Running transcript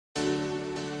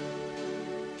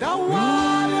The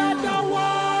wall,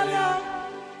 yeah.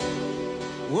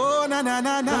 Oh, na na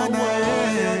na na na. The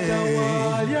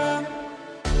wall, yeah.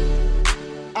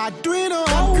 I do it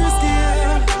on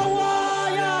Christian. The wall,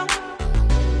 yeah.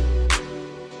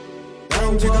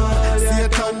 Thank you, God.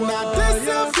 Satan, not this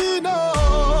if you know.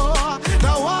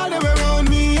 The wall around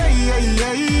me,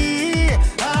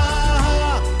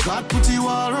 God put you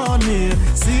all around me.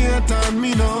 Satan,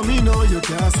 me know you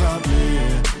can't stop me.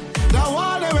 The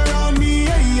wall around me,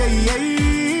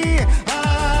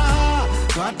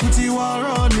 God put you all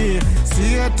around me.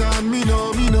 Satan, me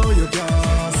know you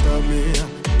can't stop me.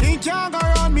 He can't go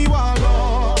around me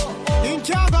wall, he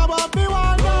can't go above me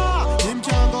wall, he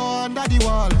can't go under the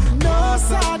wall. No,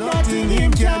 sir, nothing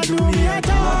him can do me at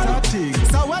all.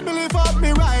 So when me lift up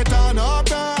me right hand up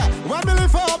there, when me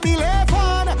lift up me left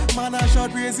hand, man I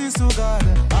shout praises to God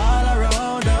all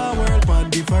around the world on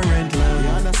different land.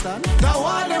 You understand? The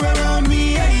wall around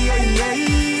me,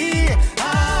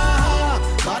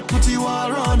 God put you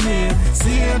all around me.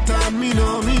 Satan, me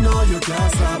know you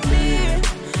can't stop me.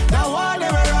 The wall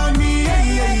around me,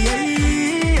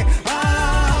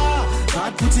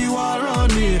 God put you all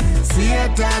around me.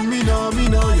 Satan, me know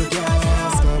you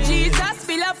can't stop me. Jesus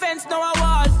feel offense, now I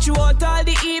walk throughout all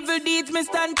the evil deeds, me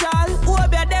stand tall.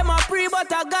 Hope ya them a pray,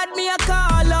 but I got me a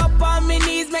call up on me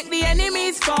knees, make the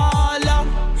enemies fall.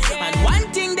 And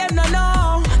one thing them no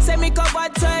know, say me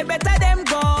covered so I better them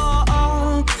go.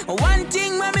 One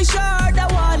thing when me sure, the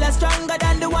wall is stronger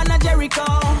than the one of Jericho.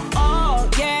 Oh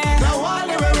yeah. The wall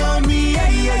around me,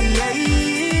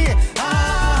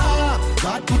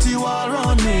 God put you all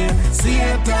around me.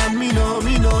 Satan, me know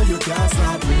you can't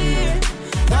stop me.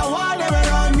 The wall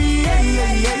around me,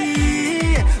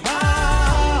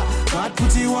 God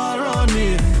put you all around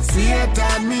me.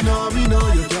 Satan, me know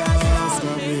you can't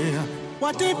stop me.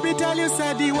 What if me tell you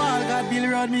said the wall God build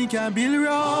around me can build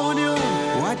around you?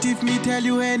 What if me tell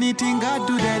you anything God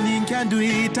do then he can do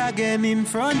it again in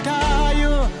front of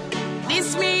you?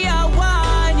 This me I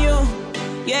warn you,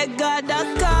 yeah God I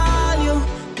call you.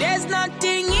 There's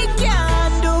nothing he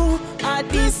can do, at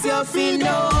this you feel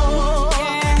know.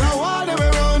 Yeah. The wall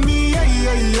around me,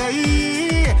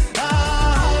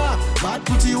 God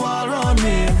put you all around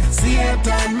me.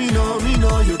 Satan, me know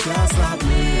you can't stop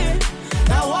me.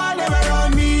 The wall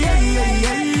around me,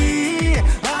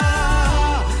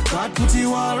 God put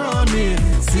you all around me.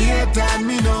 Satan,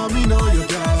 me know you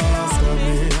can't stop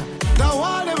me. The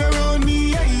wall around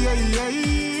me,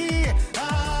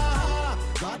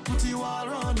 God put you all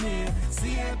around me.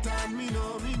 Satan, me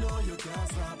know you can't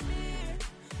stop me.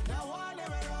 The wall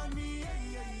around me,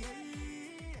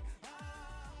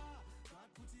 God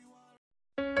put you all.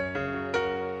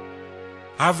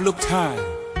 I've looked high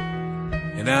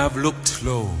and I've looked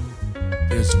low.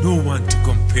 There's no one to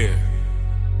compare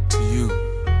to you.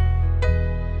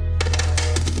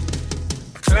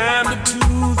 Climbed to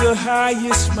the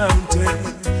highest mountain,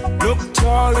 looked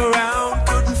all around,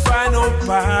 couldn't find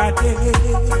nobody.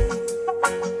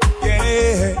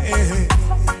 Yeah.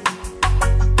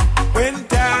 Went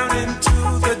down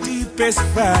into the deepest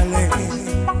valley,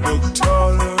 looked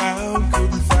all around,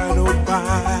 couldn't find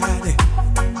nobody.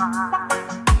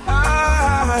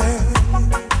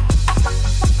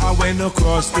 I went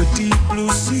across the deep blue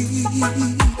sea,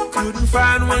 couldn't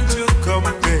find one to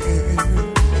compare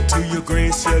to your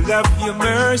grace, your love, your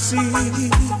mercy.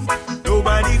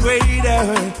 Nobody greater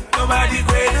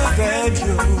than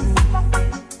you,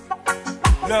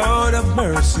 Lord of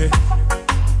mercy.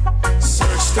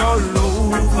 Searched all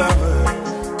over,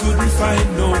 couldn't find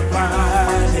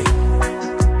nobody.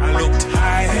 I looked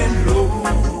high and low,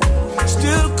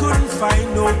 still couldn't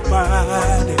find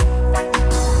nobody.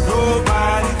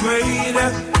 Nobody greater,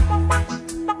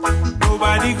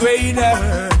 nobody greater,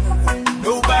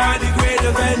 nobody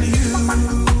greater than you,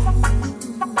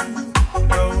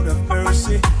 Lord of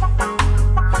mercy.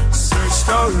 Searched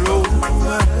all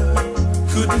over,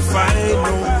 couldn't find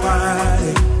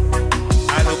nobody.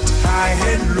 I looked high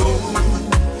and low,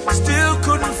 still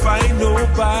couldn't find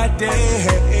nobody.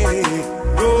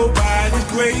 Nobody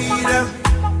greater,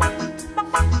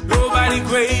 nobody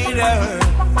greater,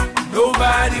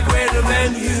 nobody greater than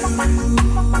you.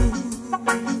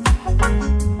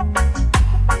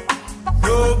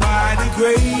 Nobody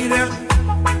greater,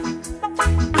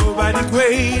 nobody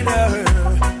greater,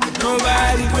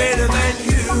 nobody greater than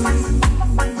you.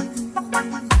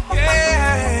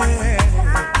 Yeah.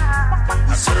 I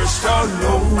searched all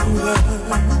over,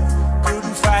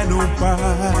 couldn't find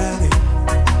nobody.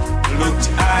 Looked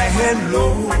high and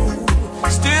low,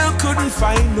 still couldn't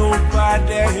find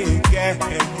nobody. Yeah.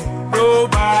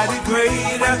 Nobody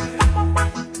greater,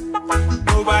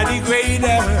 nobody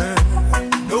greater,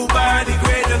 nobody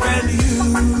greater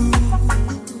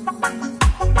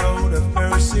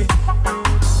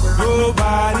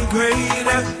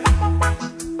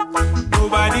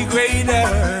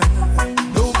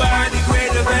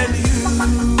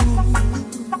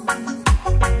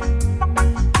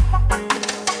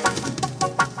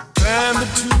Climbed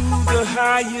to the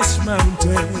highest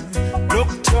mountain,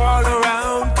 looked all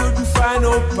around, couldn't find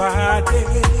nobody.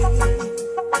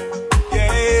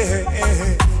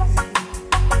 Yeah.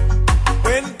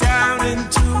 Went down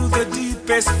into the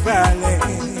deepest valley,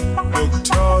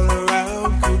 looked all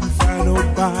around, couldn't find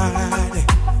nobody.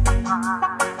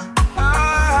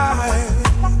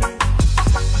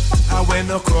 I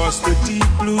went across the deep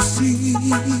blue sea,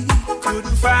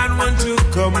 couldn't find one to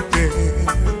compare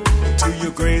to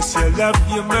your grace, your love,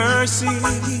 your mercy.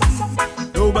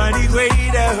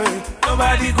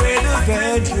 Nobody greater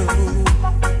than you.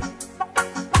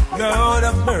 Lord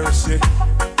of mercy.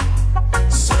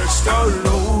 Searched all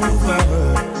over,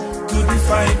 couldn't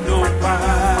find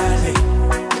nobody.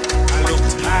 I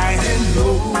looked high and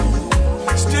low,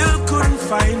 still couldn't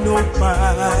find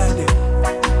nobody.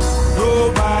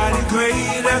 Nobody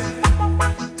greater,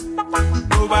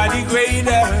 nobody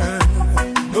greater,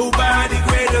 nobody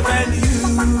greater than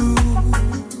you.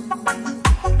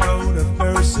 Lord of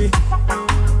mercy.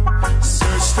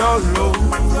 Searched all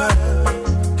over,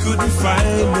 couldn't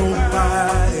find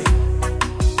nobody.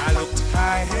 I looked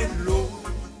high and low,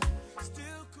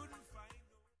 still couldn't find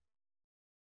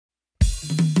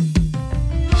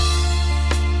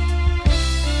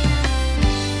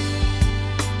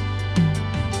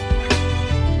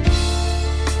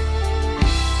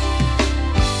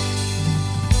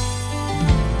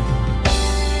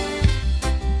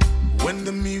When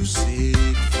the music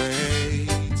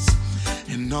fades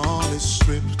and all is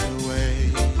stripped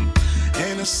away,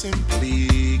 and I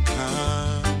simply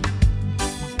come,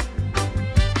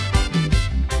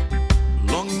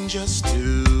 longing just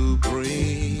to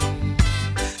bring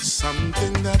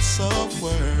something that's of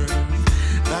worth,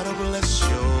 that'll bless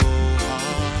your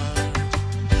heart.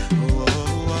 Oh,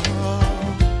 oh,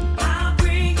 oh. I'll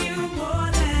bring you more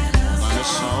than a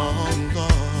song,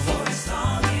 Lord. For a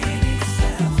song in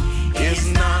itself It's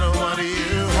not what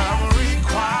you have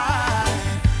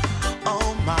required.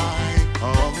 Oh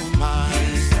my,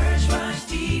 you search much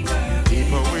deeper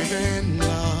deeper within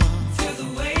love. through the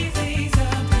way things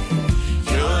appear.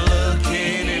 You're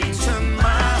looking into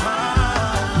my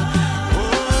heart.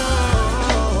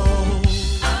 Oh,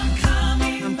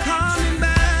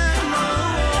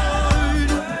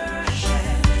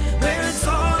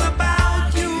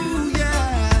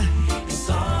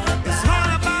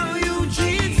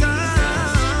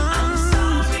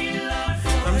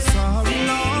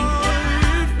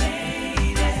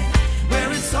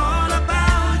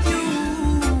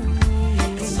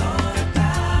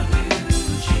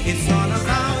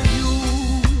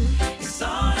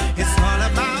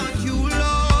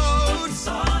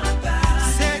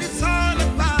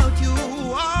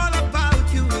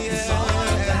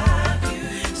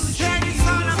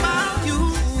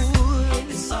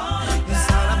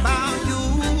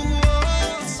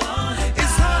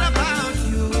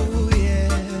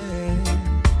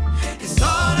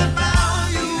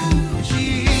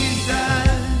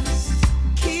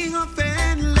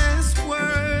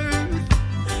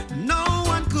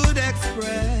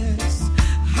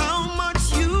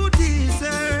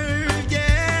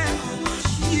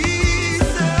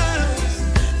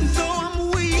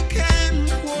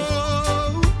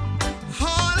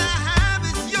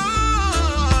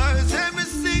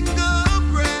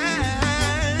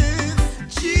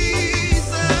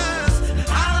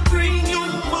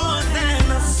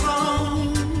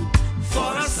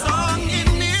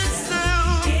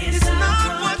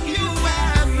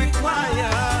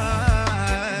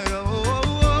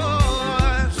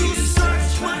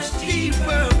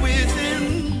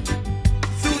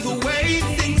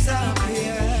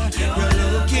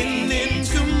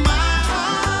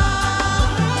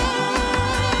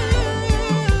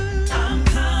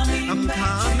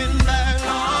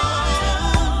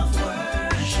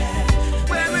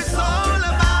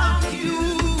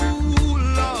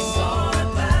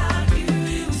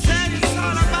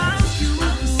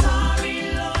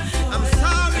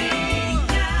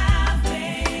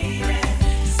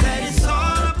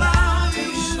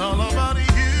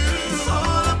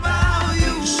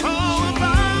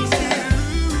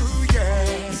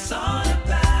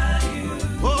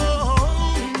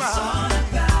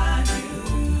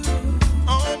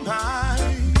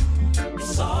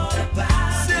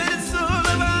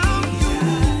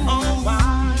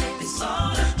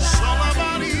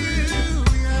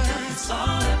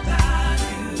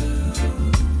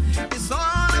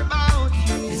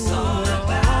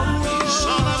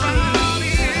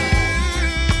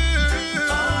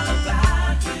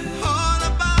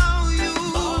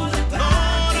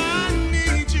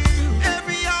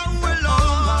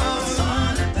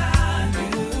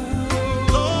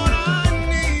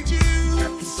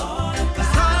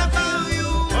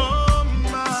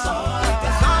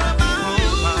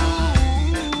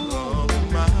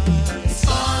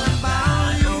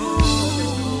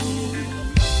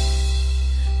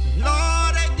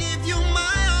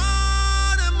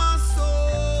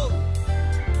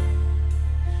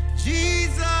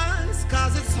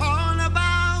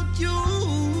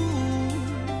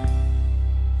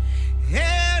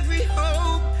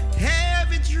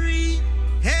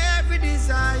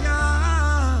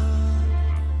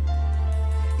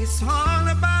 It's all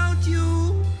about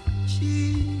you,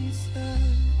 Jesus.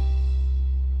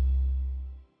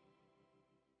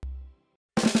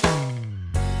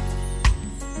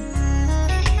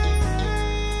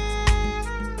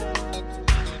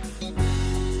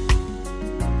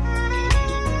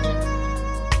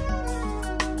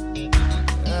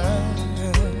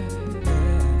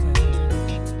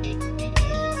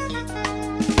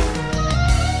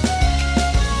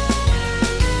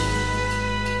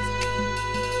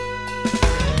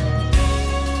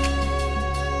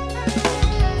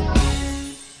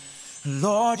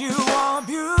 Lord, you are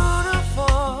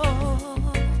beautiful.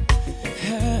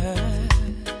 Yeah.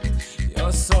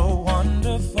 You're so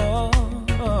wonderful.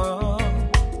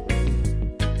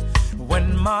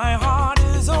 When my heart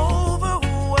is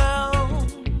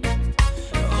overwhelmed,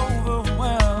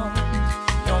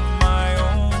 you're my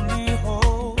only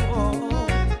hope.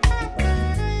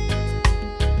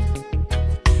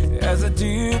 As a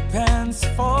deer pants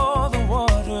for the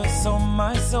water, so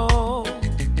my soul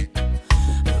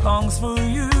longs for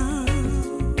you.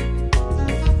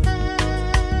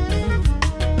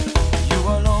 You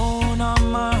alone are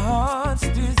my heart's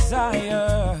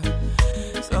desire,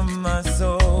 so my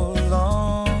soul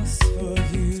longs for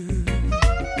you.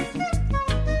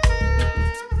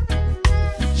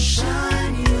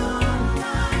 Shine your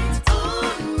light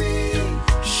on me.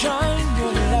 Shine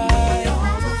your light.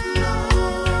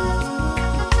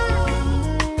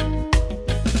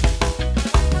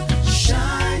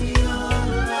 Shine your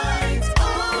light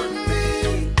on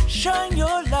me. Shine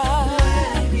your light.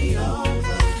 Let me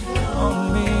overflow.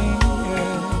 On me,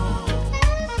 yeah.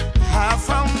 I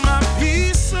found my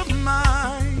peace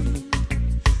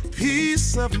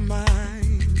of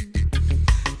mind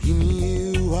in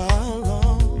you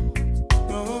alone.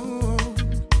 Oh.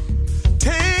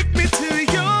 Take me to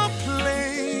your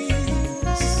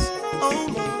place, oh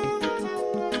Lord.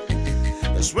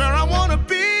 That's where I wanna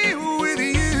be with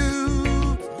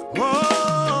you.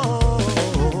 Whoa.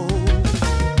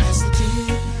 As the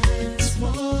deer pants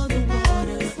for the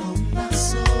water, oh my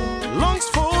soul Longs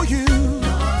for you,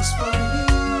 longs for you.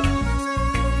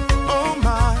 oh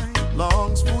my,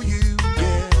 longs for you,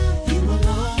 yeah. You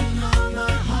alone are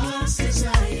my heart's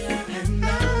desire, and I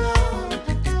long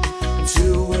To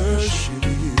worship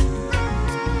you.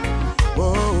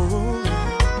 Whoa.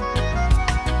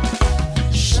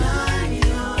 shine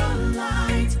your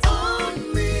light on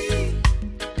me.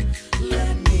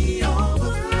 Let me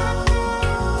overflow.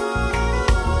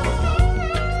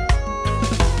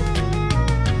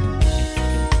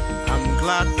 I'm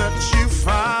glad that you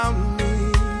found me,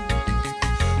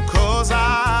 'cause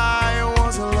I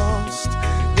was lost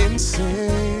in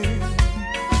sin.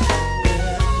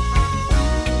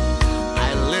 I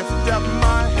lift up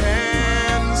my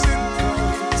hands in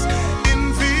praise, in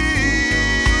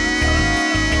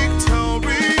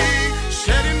victory,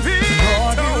 shedding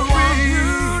Lord, you are victory.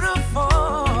 beautiful.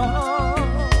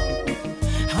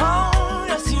 Oh,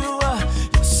 yes, you are.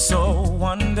 You're so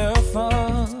wonderful.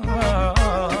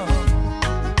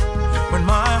 When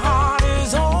my heart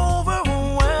is overwhelmed,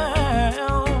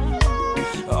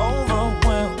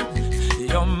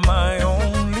 you're my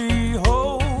only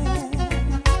hope.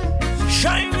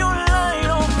 Shine your light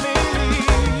on me.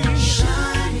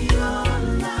 Shine your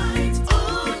light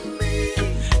on me.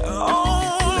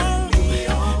 Oh,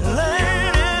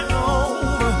 let it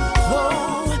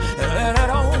overflow. Let it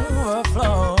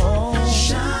overflow.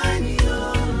 Shine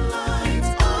your light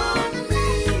on me.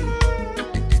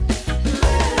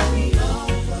 Let me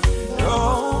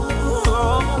overflow.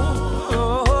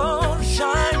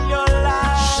 Shine your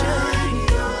light. Shine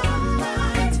your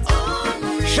light on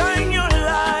me. Shine your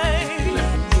light.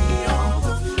 Let me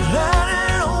overflow. Let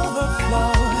it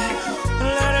overflow.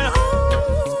 Let it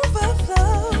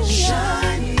overflow.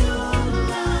 Shine your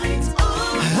light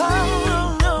on me.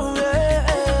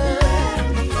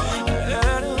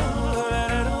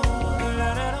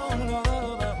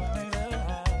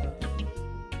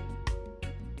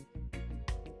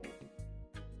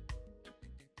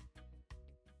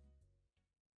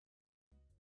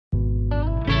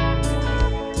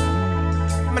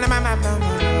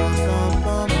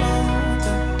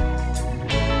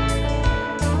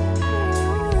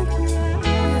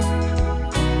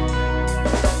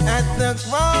 At the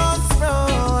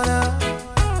crossroad,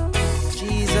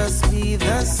 Jesus be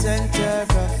the center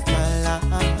of my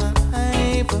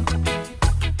life.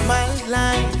 My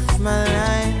life, my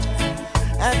life.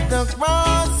 At the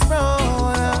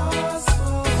crossroad,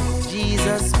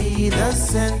 Jesus be the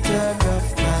center of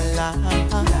my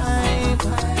life.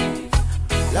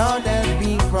 Lord, help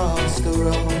me cross the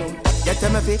road. You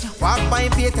tell me fi walk by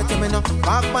faith, you tell me no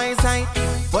walk by sight.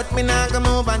 But me not gonna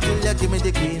move until you give me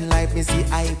the green light. Me see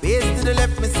highways to the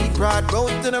left, me see broad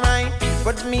road to the right.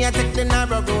 But me I take the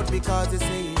narrow road because they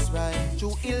say it's right.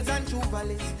 Through hills and through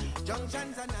valleys,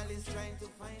 junctions and alleys, trying to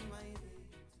find my way.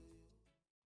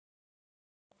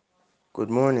 Good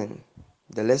morning.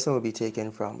 The lesson will be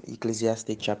taken from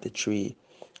Ecclesiastic chapter 3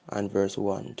 and verse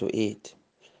 1 to 8.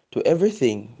 To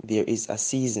everything there is a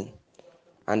season,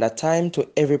 and a time to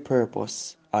every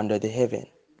purpose under the heaven.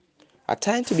 A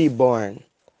time to be born,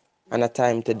 and a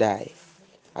time to die.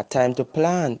 A time to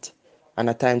plant, and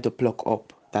a time to pluck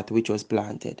up that which was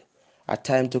planted. A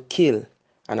time to kill,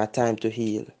 and a time to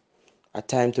heal. A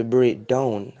time to break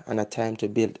down, and a time to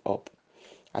build up.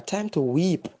 A time to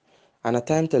weep, and a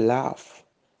time to laugh.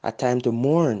 A time to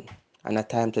mourn, and a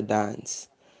time to dance.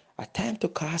 A time to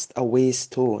cast away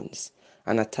stones,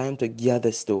 and a time to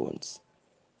gather stones.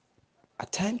 A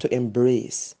time to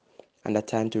embrace, and a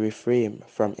time to refrain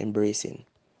from embracing.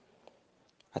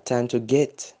 A time to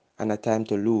get, and a time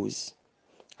to lose.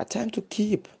 A time to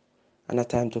keep, and a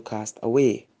time to cast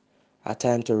away. A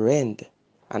time to rend,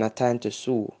 and a time to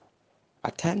sue. A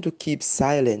time to keep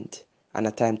silent, and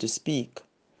a time to speak.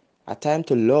 A time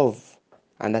to love,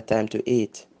 and a time to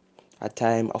hate. A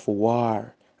time of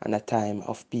war, and a time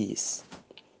of peace.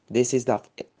 This is the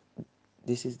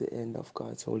end of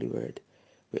God's holy word.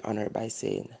 We honor it by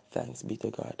saying, thanks be to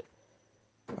God.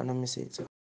 And let me say it so.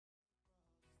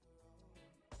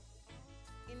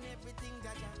 In everything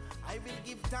that I will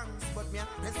give thanks, but me a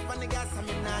press on the gas and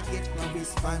me not get no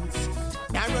response.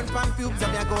 Me a run from pubes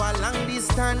and me a go a long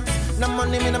distance. No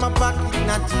money me in my pocket,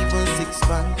 not even 6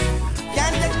 pounds.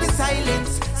 Can't take me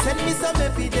silence, send me some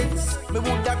evidence. Me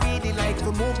would have really like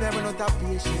to move, me run out of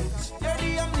patience. You're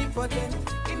the omnipotent,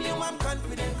 in you I'm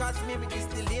confident, cause maybe this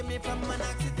delay me from an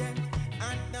accident.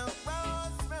 And now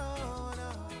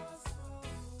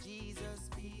Jesus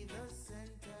be the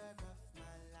center of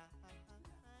my life.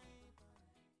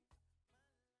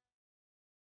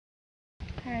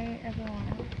 Hi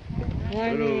everyone.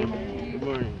 Hello. Good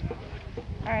morning.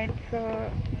 Alright, so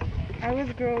I was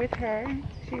grow with her.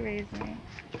 She raised me.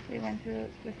 We went to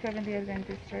the Seventh-day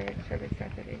Adventist Church every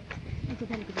Saturday.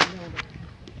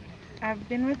 I've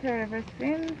been with her ever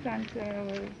since until I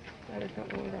was a little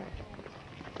older.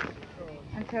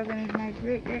 Until then, my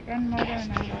great-great-grandmother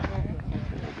and I love her.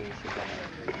 Until the day she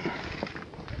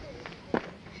died.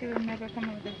 She will never come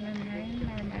out of my mind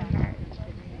or my heart.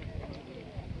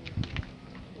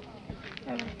 I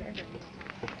love her.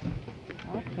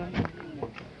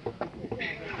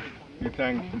 We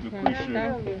thank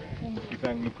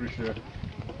Lucretia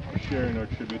for sharing her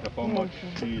tribute of how much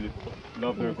she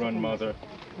loved her grandmother,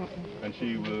 and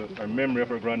her memory of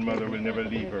her grandmother will never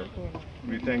leave her.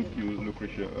 We thank you,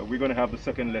 Lucretia. We're going to have the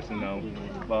second lesson now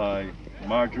by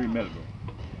Marjorie Melville.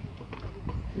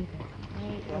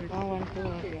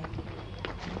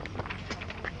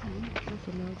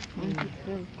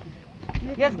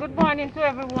 Yes, good morning to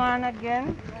everyone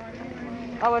again.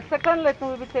 Our second lesson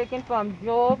will be taken from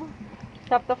Job,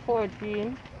 chapter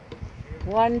 14,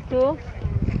 1 to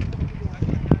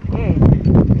 8.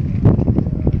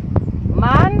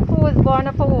 Man who is born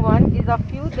of a woman is a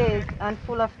few days and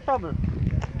full of trouble.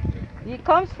 He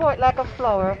comes forth like a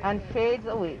flower and fades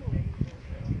away.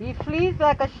 He flees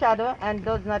like a shadow and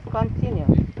does not continue.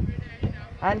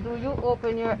 And do you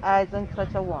open your eyes on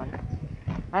such a one,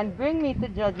 and bring me to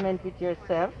judgment with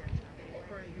yourself?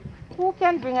 Who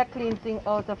can bring a clean thing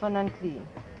out of an unclean?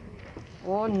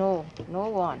 Oh no, no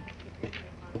one.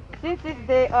 Since his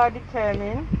days are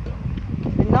determined,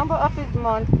 the number of his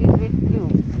months is with you.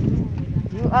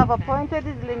 You have appointed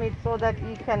his limit so that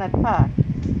he cannot pass.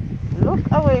 Look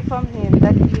away from him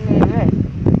that he may rest.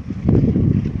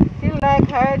 Still like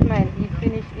hired men he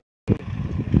finished his day.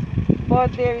 For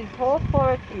there is hope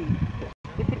for a tree,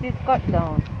 if it is cut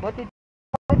down, but it is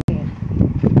again,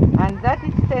 and that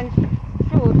its sent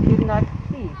fruit will not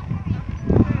cease.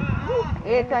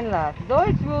 8 and last. Though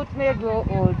its roots may grow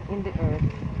old in the earth,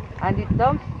 and its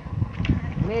stumps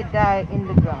may die in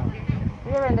the ground.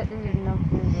 We are under the reading of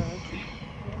the verse.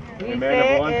 We Amen, say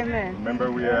everyone. amen.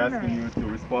 Remember, we are asking you to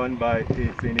respond by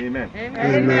saying amen.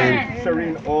 Amen. Amen.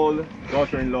 Serene, all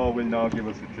daughter-in-law will now give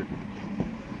us a tribute.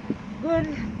 Good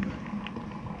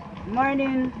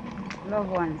morning, loved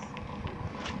ones.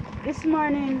 This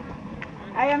morning,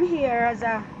 I am here as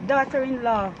a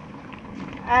daughter-in-law.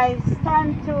 I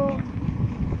stand to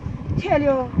tell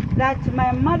you that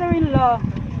my mother-in-law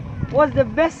was the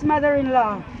best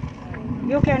mother-in-law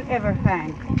you can ever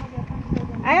find.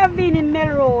 I have been in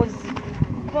Melrose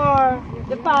for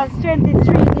the past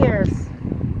 23 years.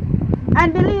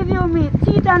 And believe you me,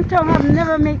 teeth and tongue have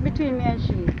never met between me and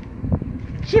she.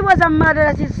 She was a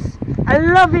mother that is a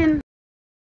loving.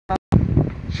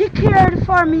 She cared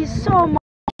for me so much.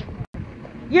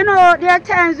 You know, there are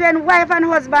times when wife and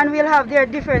husband will have their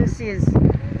differences.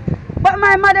 But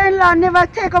my mother-in-law never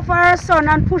take up for her son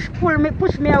and push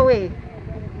me away.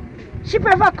 She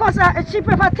prefer tell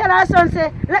her son,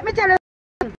 say, let me tell you,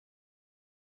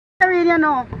 you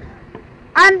know.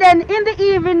 And then in the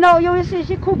evening now, you will see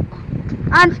she cook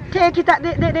and take it at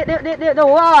the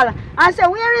wall and say,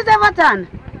 where is Everton?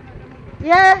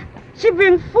 Yeah, she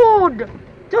bring food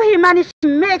to him and she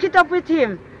make it up with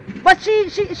him. But she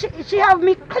have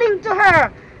me cling to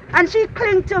her and she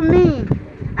cling to me.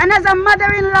 And as a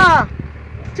mother-in-law,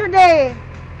 today,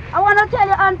 I want to tell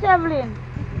you, Aunt Evelyn,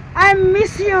 I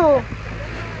miss you.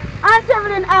 Aunt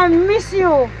Evelyn, I miss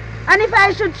you. And if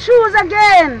I should choose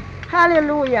again,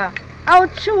 hallelujah, I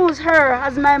would choose her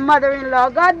as my mother-in-law.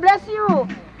 God bless you.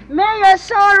 May your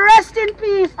soul rest in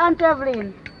peace, Aunt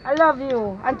Evelyn. I love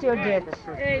you until death.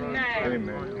 Amen.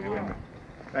 Amen.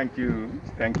 Thank you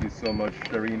so much,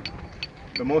 Shireen.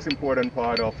 The most important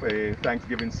part of a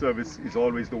Thanksgiving service is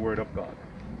always the Word of God.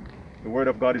 The Word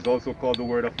of God is also called the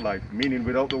Word of life, meaning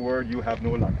without the Word you have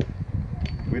no life.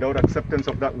 Without acceptance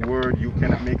of that Word you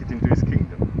cannot make it into His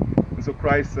kingdom. And so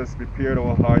Christ has prepared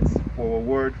our hearts for a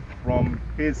word from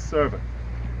His servant.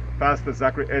 Pastor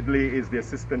Zachary Edley is the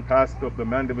assistant pastor of the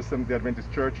Mandeville Seventh-day Adventist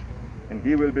Church, and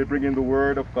he will be bringing the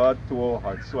Word of God to our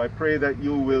hearts. So I pray that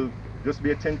you will just be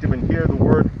attentive and hear the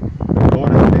Word the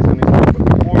Lord has placed in His heart. But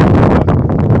before we do that, we're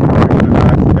going to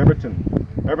ask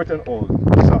Everton Old,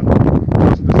 the son,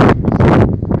 just to sing the song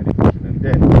meditation, and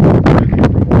then we'll hear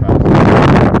from our pastor.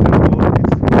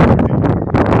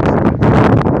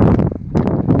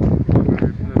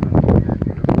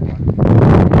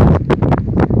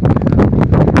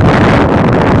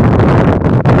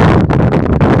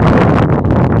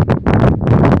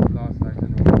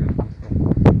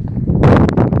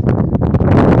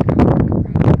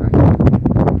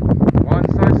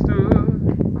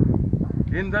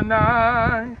 The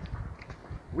night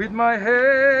with my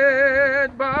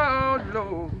head bowed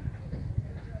low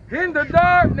in the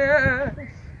darkness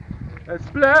as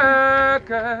black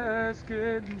as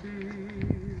can be,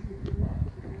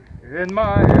 and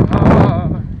my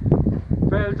heart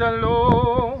felt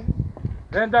alone,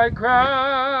 and I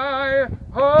cried,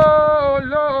 oh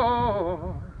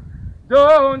Lord,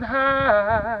 don't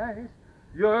hide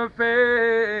your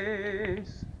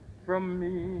face from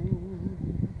me.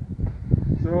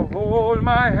 So hold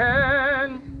my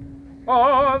hand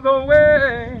all the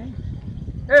way,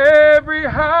 every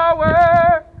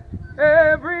hour,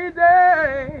 every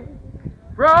day,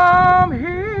 from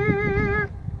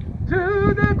here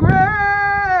to the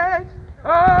great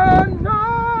unknown.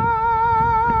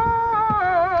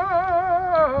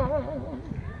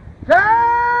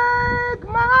 Take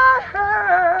my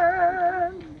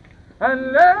hand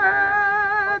and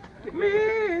let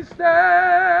me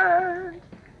stand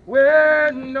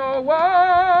where no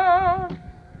one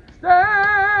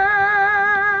stand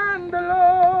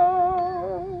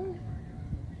alone.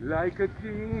 Like a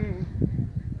king,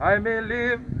 I may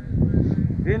live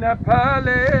in a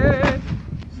palace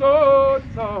so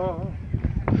tall,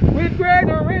 with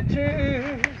greater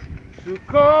riches to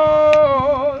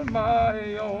call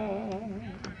my own.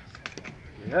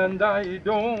 And I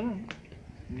don't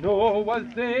know a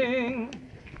thing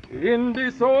in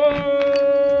this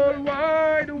whole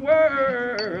wide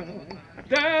world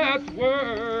that's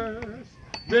worse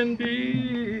than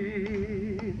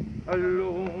being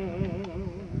alone.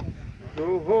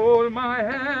 So hold my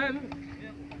hand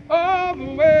all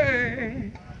the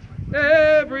way,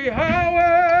 every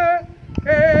hour,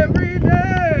 every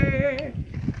day,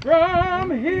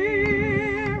 from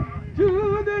here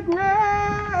to the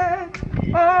great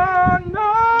unknown.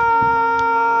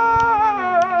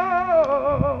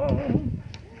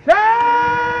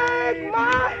 Take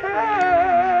my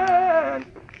hand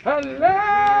and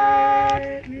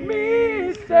let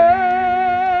me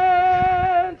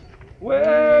stand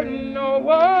where no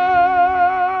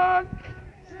one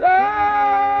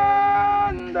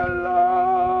stand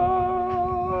alone.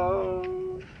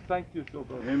 Thank you so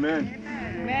much. Amen.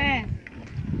 Amen.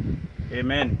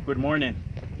 Amen. Good morning.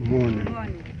 Good morning. Good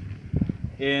morning.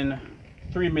 In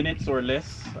 3 minutes or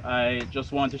less, I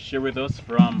just want to share with us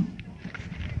from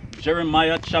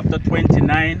Jeremiah chapter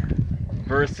 29,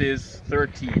 verses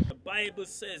 13. The Bible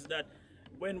says that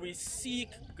when we seek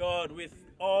God with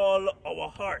all our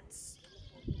hearts,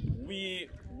 we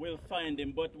will find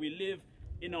Him. But we live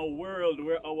in a world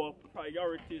where our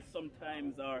priorities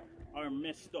sometimes are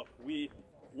messed up. We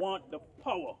want the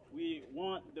power, we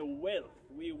want the wealth,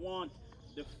 we want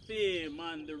the fame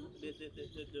and the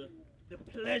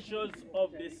pleasures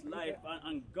of this life,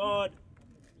 and God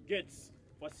gets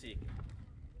forsaken.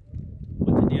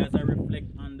 But today, as I reflect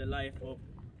on the life of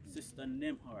Sister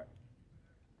NEMBHARD,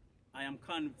 I am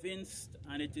convinced,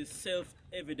 and it is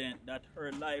self-evident, that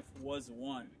her life was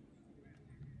one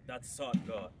that sought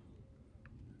God.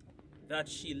 That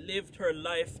she lived her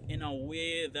life in a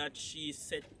way that she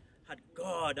had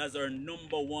God as her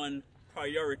 #1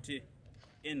 priority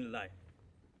in life.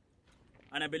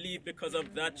 And I believe because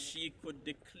of that, she could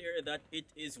declare that it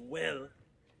is well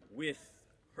with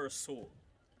her soul.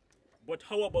 But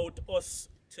how about us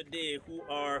today who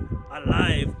are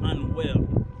alive and well?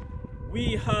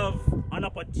 We have an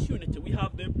opportunity, we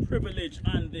have the privilege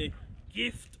and the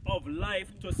gift of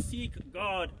life to seek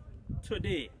God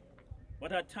today.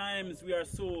 But at times we are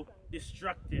so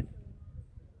distracted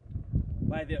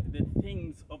by the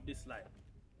things of this life.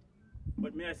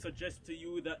 But may I suggest to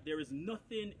you that there is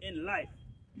nothing in life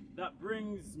that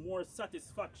brings more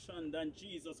satisfaction than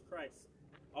Jesus Christ,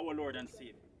 our Lord and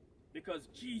Savior. Because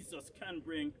Jesus can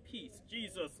bring peace.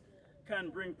 Jesus can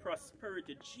bring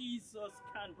prosperity. Jesus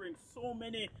can bring so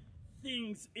many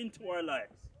things into our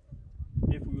lives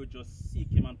if we would just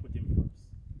seek Him and put Him first.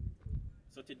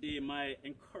 So today, my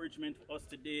encouragement for us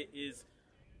today is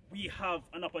we have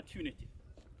an opportunity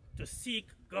to seek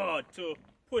God, to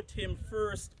put Him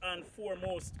first and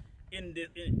foremost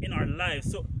in our lives.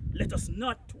 So let us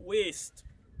not waste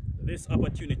this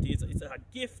opportunity. It's a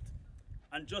gift,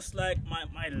 and just like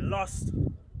my lost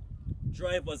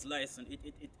driver's license,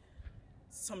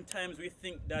 sometimes we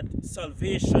think that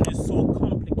salvation is so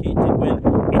complicated when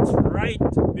it's right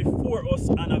before us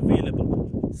and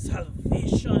available.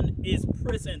 Salvation is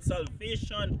present.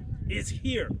 Salvation is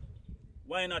here.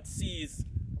 Why not seize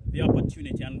the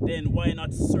opportunity, and then why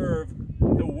not serve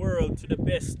the world to the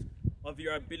best of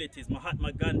your abilities?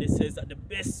 Mahatma Gandhi says that the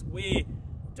best way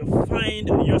to find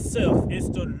yourself is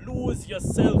to lose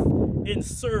yourself in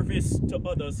service to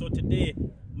others. So today,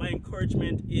 my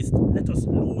encouragement is, let us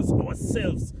lose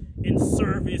ourselves in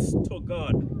service to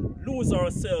God. Lose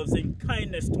ourselves in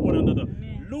kindness to one another.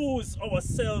 Lose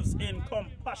ourselves in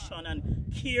compassion and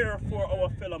care for our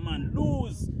fellow man.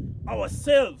 Lose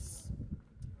ourselves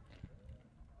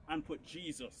and put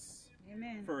Jesus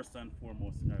first and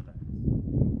foremost in our lives.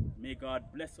 May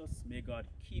God bless us, may God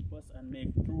keep us, and may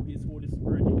through His Holy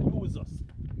Spirit use us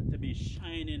to be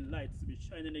shining lights, to be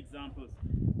shining examples,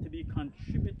 to be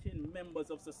contributing members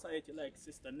of society like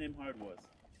Sister NEMBHARD was.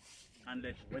 And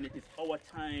that when it is our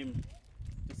time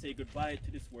to say goodbye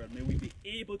to this world, may we be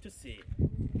able to say,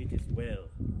 it is well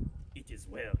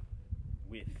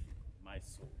with my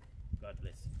soul. God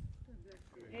bless you.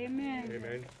 Amen.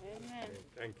 Amen. Amen.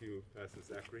 Thank you, Pastor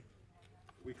Zachary.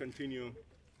 We continue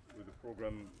with the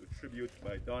program, the tribute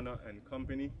by Donna and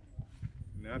Company.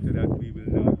 And after that, we will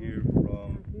now hear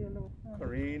from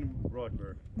Corinne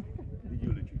Broadberg, the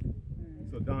eulogy.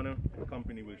 So Donna and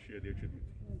Company will share their tribute.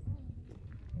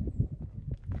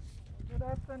 Good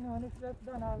afternoon, it's just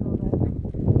Donna Logan.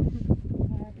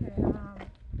 Okay,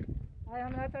 I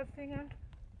am not a singer,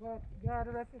 but God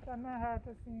rests it on my heart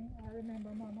to sing. I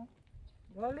remember Mama.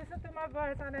 Don't listen to my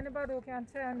voice and anybody who can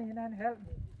chime in and help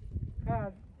me.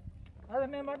 Because I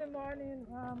remember the morning,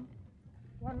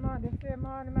 one morning, the same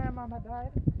morning my mama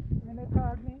died, when they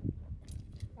called me.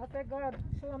 I said, God,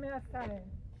 show me a sign.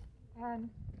 And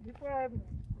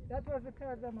that was the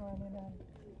Thursday morning.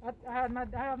 And I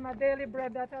have my daily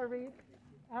bread that I read.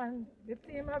 And the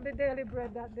theme of the daily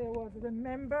bread that day was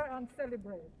remember and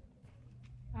celebrate.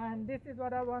 And this is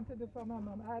what I want to do for my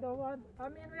mom.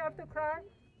 We have to cry,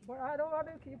 but I don't want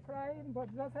to keep crying, but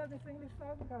just have me sing this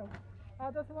song because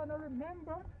I just want to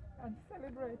remember and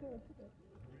celebrate her today.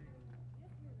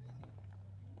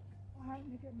 Let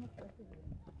me get myself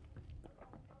together.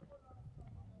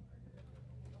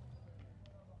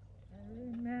 I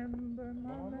remember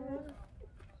Mama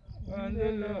and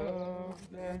the love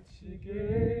that she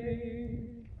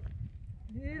gave.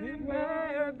 In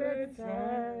my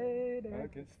bedside, I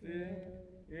can still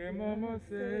hear Mama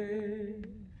say,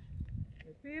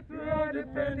 the people are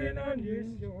depending on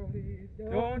you, surely.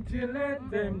 Don't you let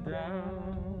them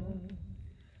down.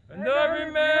 And I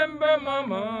remember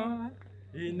Mama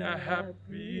in a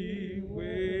happy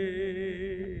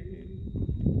way.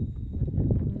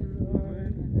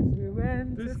 We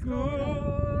went to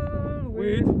school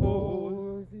with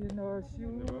holes in our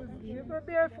shoes. We were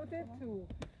barefooted too.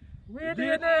 We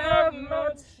didn't have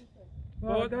much,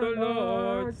 but the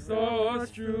Lord saw us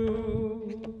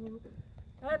through.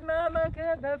 And Mama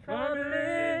kept the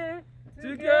family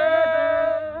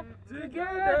together,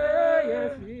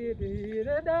 yes we did.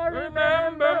 And I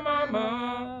remember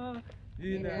Mama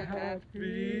in a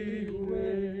happy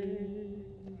way.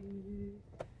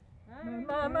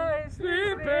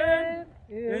 sleeping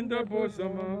in the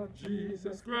bosom of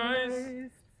Jesus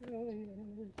Christ.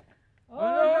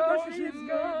 Oh, she's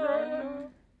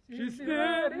gone. She's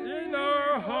still in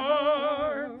our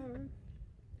heart.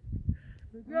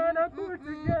 We're gonna put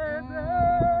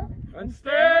together and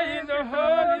stay in the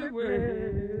holy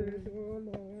way.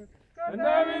 And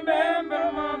I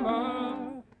remember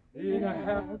Mama in a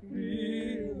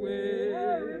happy way. I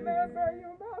remember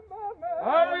you, Mama.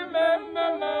 I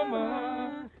remember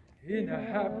Mama in a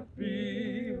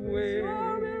happy way. I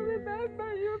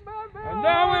remember you, Mama. And I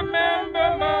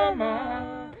remember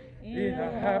Mama in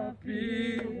a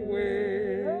happy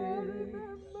way.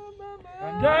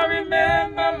 And I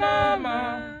remember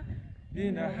Mama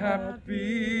in a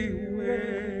happy way.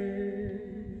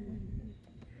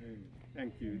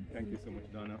 Thank you so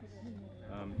much, Donna.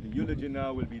 The eulogy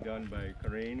now will be done by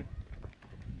Karain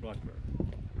Blackburn.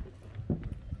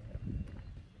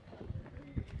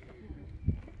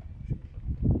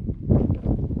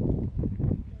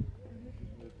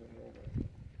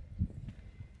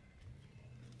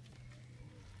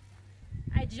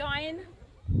 I join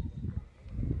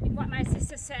in what my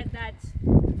sister said, that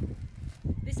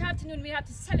this afternoon we have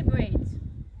to celebrate.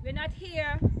 We're not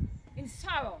here in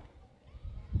sorrow.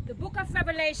 The book of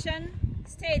Revelation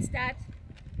states that,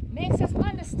 makes us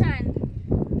understand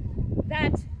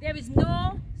that there is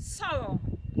no sorrow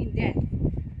in death.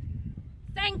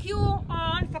 Thank you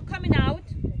all for coming out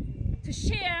to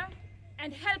share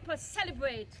and help us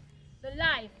celebrate the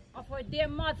life of our dear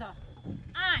mother,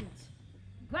 aunt,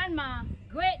 grandma,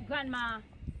 great-grandma,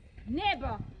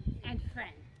 neighbor, and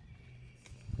friend.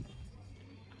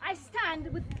 I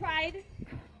stand with pride,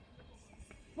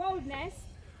 boldness,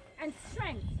 and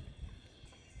strength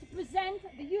to present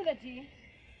the eulogy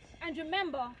and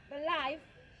remember the life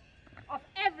of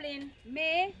Elveyn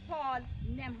May Paul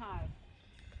NEMBHARD.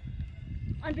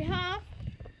 On behalf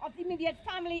of the immediate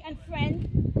family and friends,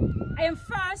 I am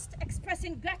first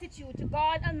expressing gratitude to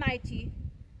God Almighty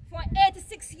for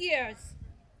 86 years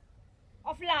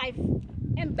of life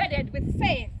embedded with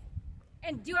faith,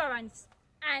 endurance,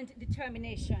 and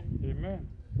determination. Amen.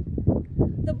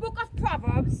 The book of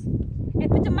Proverbs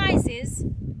epitomizes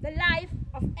the life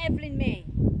of Elveyn May,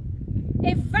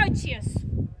 a virtuous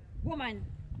woman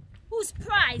whose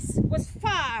price was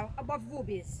far above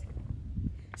rubies.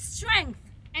 Strength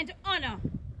and honor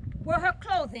were her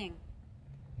clothing.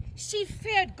 She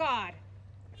feared God.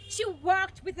 She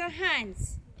worked with her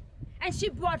hands, and she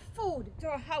brought food to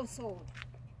her household.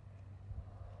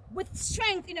 With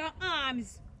strength in her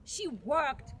arms, she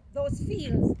worked those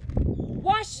fields,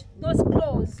 washed those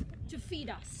clothes to feed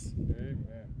us. Amen.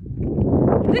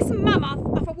 This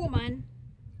mammoth of a woman,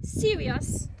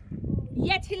 serious,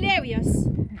 yet hilarious,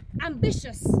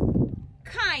 ambitious,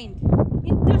 kind,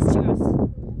 industrious,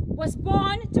 was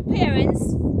born to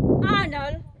parents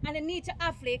Arnold and Anita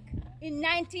Affleck in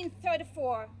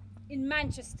 1934 in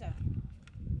Manchester.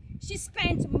 She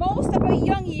spent most of her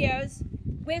young years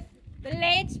with the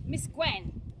late Miss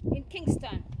Gwen in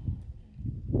Kingston.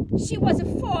 She was the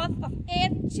fourth of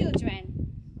 8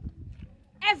 children.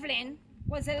 Evelyn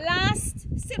was the last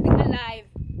sibling alive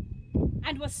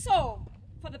and was so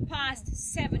for the past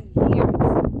 7 years.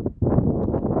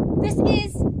 This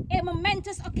is a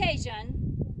momentous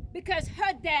occasion because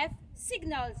her death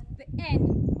signals the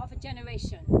end of a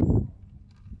generation.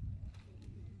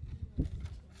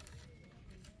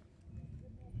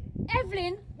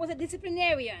 Evelyn was a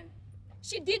disciplinarian.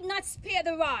 She did not spare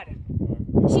the rod.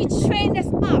 She trained us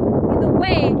up in the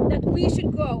way that we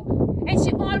should go, and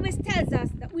she always tells us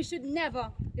that we should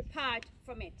never depart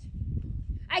from it.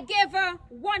 I gave her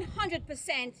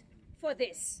 100% for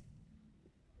this.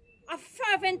 A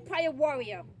fervent prayer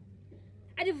warrior,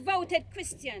 a devoted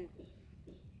Christian.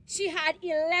 She had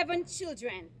 11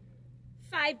 children,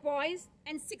 5 boys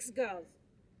and 6 girls,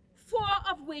 4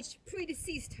 of which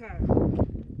predeceased her.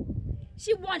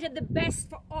 She wanted the best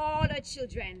for all her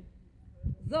children.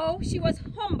 Though she was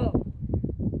humble,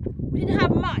 we didn't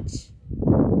have much.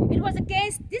 It was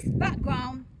against this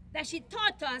background that she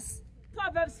taught us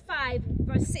Proverbs 5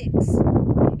 verse 6.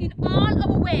 In all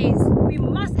our ways, we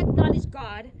must acknowledge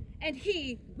God, and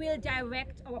He will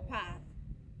direct our path.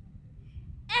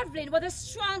 Evelyn was a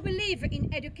strong believer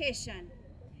in education.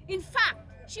 In fact,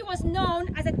 she was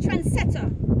known as a trendsetter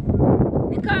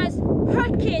because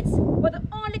her kids were the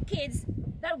only kids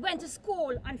that went to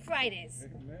school on Fridays.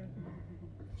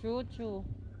 True, true.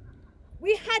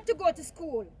 We had to go to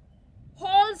school.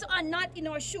 Holes are not in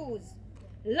our shoes.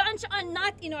 Lunch are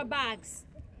not in our bags.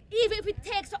 Even if it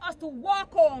takes for us to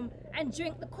walk home and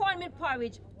drink the cornmeal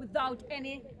porridge without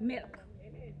any milk.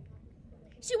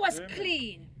 She was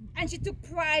clean, and she took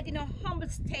pride in her humble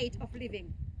state of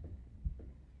living.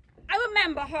 I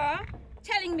remember her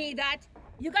telling me that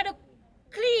you gotta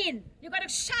clean, you gotta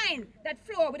shine that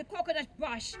floor with a coconut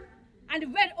brush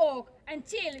and red oak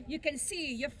until you can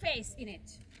see your face in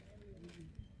it.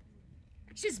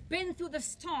 She's been through the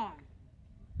storm.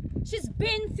 She's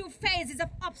been through phases of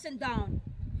ups and downs,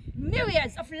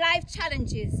 myriads of life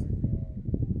challenges,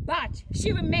 but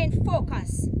she remained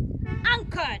focused,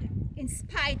 anchored in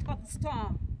spite of the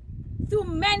storm, through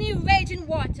many raging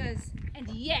waters, and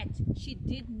yet she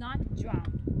did not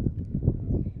drown.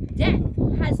 Death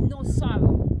has no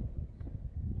sorrow.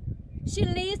 She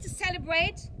lives to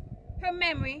celebrate her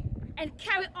memory and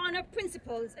carry on her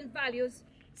principles and values.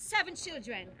 7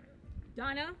 children: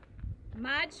 Donna,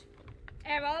 Madge,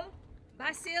 Errol,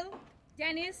 Basil,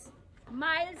 Dennis,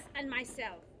 Miles, and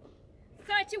myself.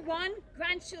 31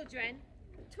 grandchildren,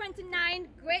 29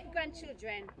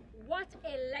 great-grandchildren. What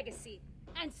a legacy.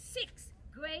 And 6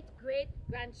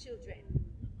 great-great-grandchildren.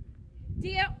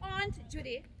 Dear Aunt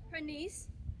Judy, her niece,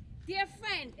 dear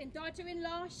friend and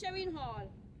daughter-in-law Shireen Hall,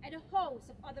 and a host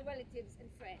of other relatives and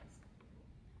friends.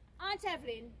 Aunt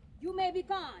Evelyn, you may be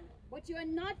gone, but you are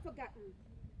not forgotten.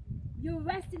 You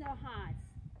rest in our hearts.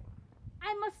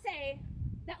 I must say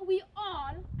that we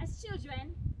all, as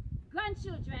children,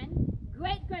 grandchildren,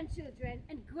 great-grandchildren,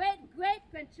 and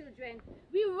great-great-grandchildren,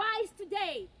 we rise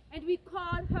today and we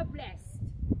call her blessed.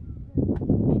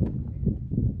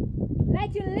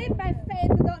 Like you live by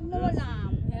faith without no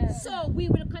alarm, so we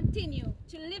will continue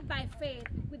to live by faith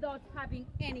without having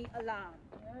any alarm.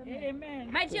 Amen.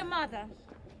 My dear mother,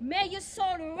 may your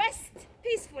soul rest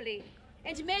peacefully,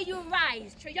 and may you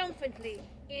rise triumphantly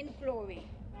in glory.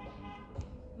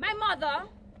 My mother,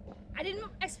 I didn't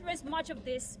experience much of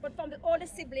this, but from the older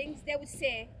siblings, they would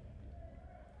say,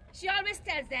 she always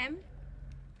tells them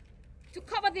to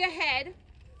cover their head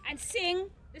and sing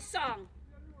the song.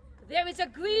 There is a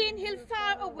green hill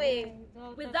far away,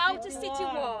 without a city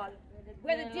wall,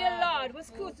 where the dear Lord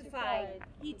was crucified.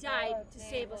 He died to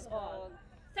save us all.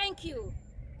 Thank you.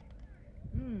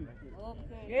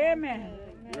 Okay. Amen.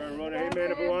 You're a runner.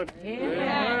 Amen, everyone.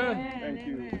 Amen. Thank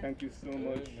you. Thank you so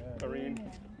much, Karine.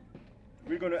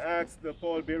 We're going to ask the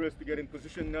pallbearers to get in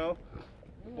position now.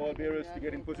 Pallbearers to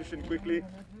get in position quickly.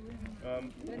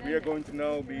 We are going to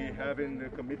now be having the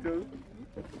committal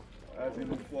as we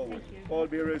move forward.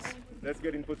 Pallbearers, let's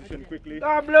get in position quickly.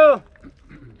 I'm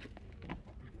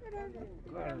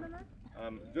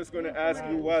just going to ask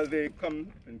you while they come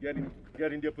and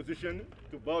get in their position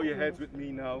to bow your heads with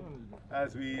me now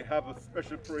as we have a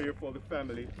special prayer for the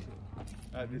family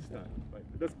at this time. Right.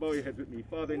 Just bow your heads with me.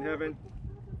 Father in heaven,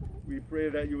 we pray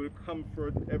that you will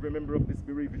comfort every member of this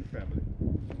bereaving family.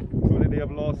 Truly they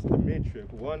have lost the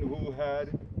matriarch, one who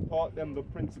had taught them the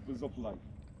principles of life,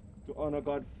 to honor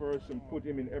God first and put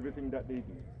him in everything that they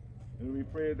do. And we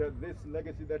pray that this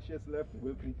legacy that she has left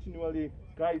will continually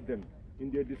guide them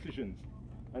in their decisions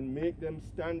and make them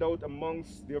stand out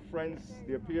amongst their friends,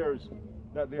 their peers,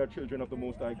 that they are children of the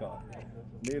Most High God.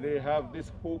 May they have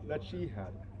this hope that she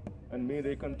had, and may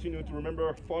they continue to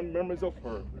remember fond memories of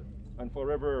her and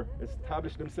forever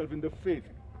establish themselves in the faith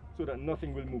so that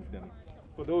nothing will move them.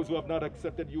 For those who have not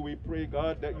accepted you, we pray,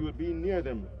 God, that you will be near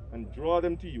them and draw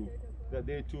them to you, that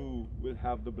they too will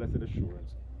have the blessed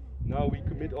assurance. Now we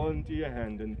commit all into your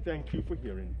hand and thank you for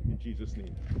hearing. In Jesus'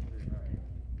 name.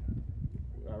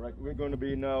 All right, we're going to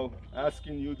be now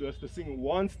asking you just to sing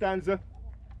one stanza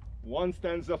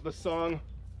of the song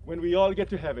when we all get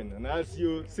to heaven. And as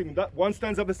you sing that one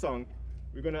stanza of the song,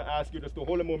 we're going to ask you just to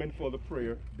hold a moment for the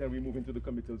prayer, then we move into the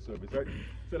committal service, right?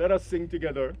 So let us sing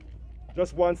together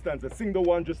just one stanza. Sing the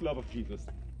one just love of Jesus.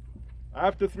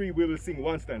 After 3, we will sing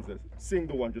one stanza. Sing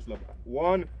the one just love.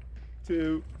 1,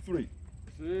 2, 3.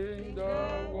 Sing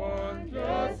the one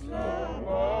just love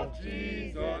of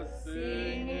Jesus,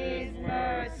 sing his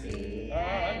mercy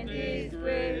and his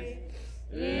grace.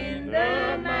 In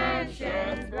the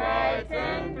mansions bright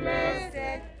and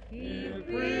blessed, he'll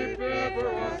prepare for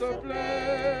us a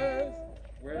place.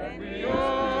 When we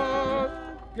all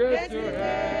get to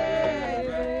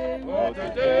heaven, oh, the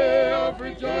day of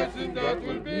rejoicing that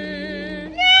will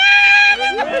be.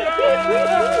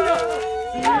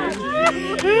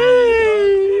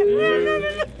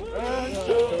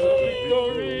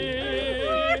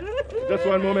 Just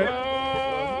one moment.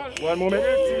 One moment.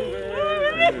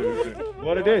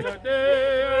 What a day.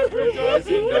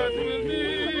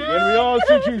 When we all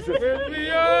see Jesus.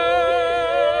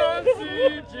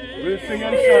 We'll sing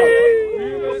and shout.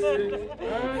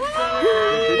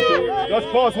 Just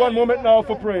pause one moment now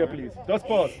for prayer, please. Just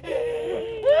pause.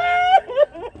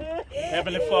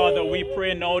 Heavenly Father, we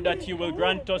pray now that you will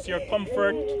grant us your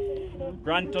comfort,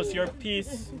 grant us your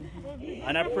peace,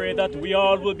 And I pray that we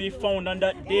all will be found on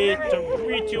that day to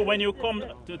greet you when you come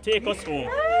to take us home.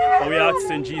 For we ask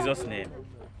in Jesus' name.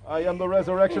 I am the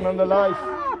resurrection and the life.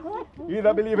 He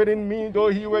that believeth in me, though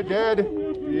he were dead,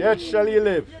 yet shall he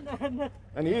live.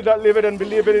 And he that liveth and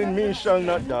believeth in me shall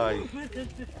not die.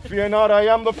 Fear not, I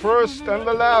am the first and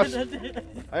the last.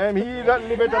 I am he that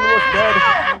liveth and was dead.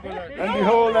 And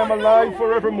behold, I am alive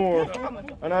forevermore.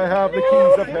 And I have the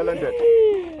keys of hell and death.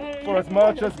 For as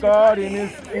much as God in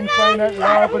his infinite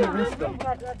love and wisdom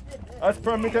has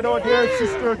permitted our dear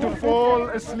sister to fall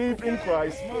asleep in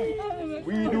Christ,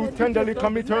 we do tenderly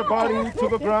commit her body to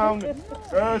the ground,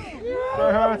 earth to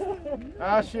earth,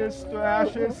 ashes to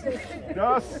ashes,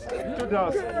 dust to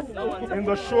dust, in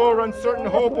the sure and certain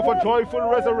hope of a joyful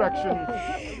resurrection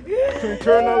to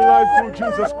eternal life through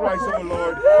Jesus Christ our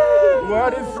Lord, who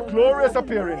at his glorious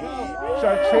appearing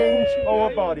shall change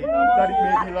our body, that it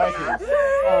may be like his.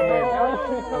 Amen and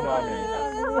amen.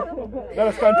 Let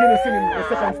us continue singing the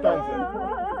second stanza.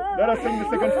 Let us sing the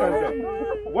second stanza.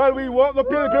 While we walk the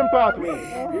pilgrim pathway.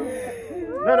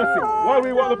 Let us sing. While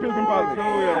we walk the pilgrim pathway.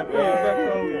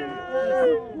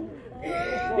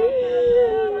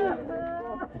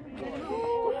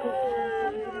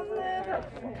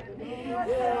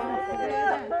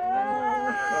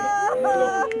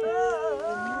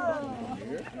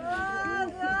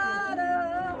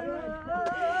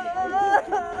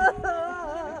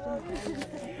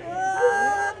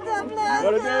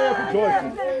 What a day of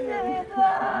rejoicing.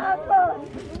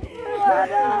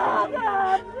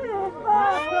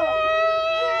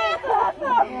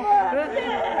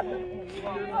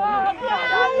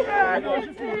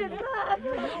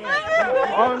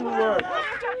 Onward.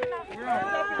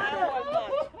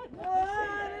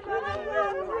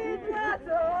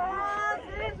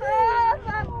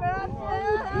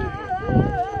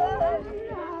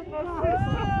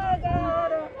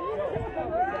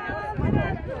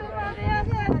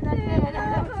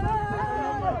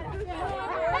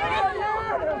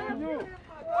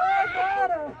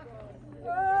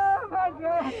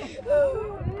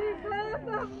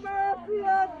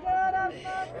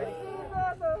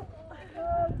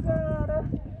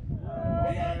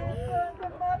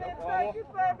 Thank you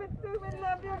for everything. We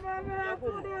love you, Mommy. I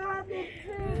put your hand in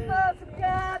Jesus.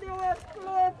 God, you were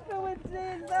close to with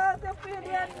Jesus. You feel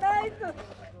your night.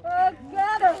 Oh,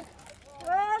 God.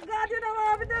 Oh, God, you know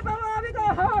what we never want to go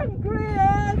hungry.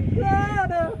 Oh,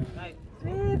 God.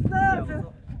 Jesus.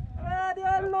 God, you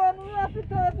alone wrap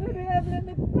it up with the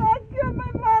heavenly. Thank you,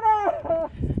 my mother.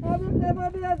 I will never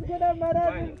be as good a mother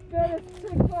as been very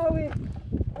sick for me.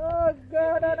 Oh,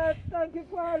 God, and I thank you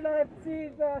for our life,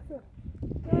 Jesus.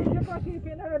 Thank you for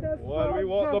keeping her this While we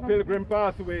walk the pilgrim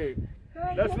pathway.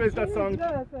 Let's raise that song,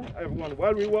 everyone.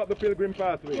 While we walk the pilgrim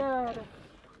pathway. God.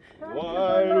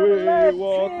 While we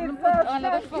walk,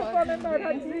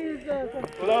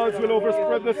 clouds will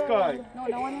overspread the sky.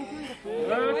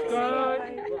 The sky.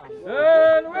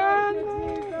 And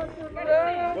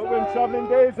but when traveling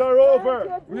days are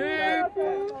over,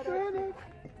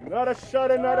 not a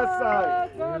shadow, not a sigh.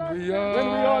 When we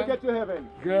all get to heaven.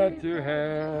 Get to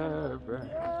heaven.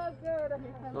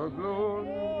 The glory.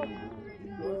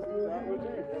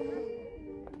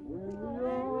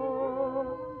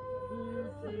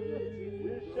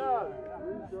 We shall.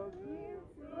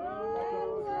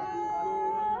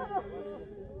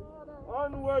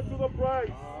 Onward to the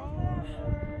prize.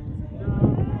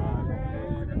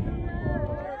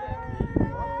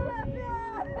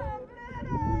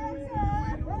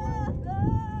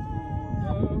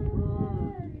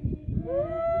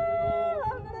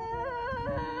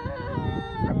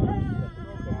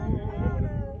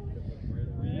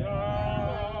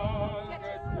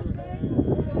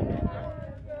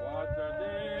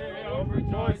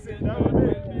 Rejoicing that will be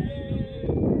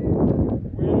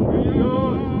when we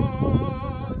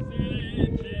all see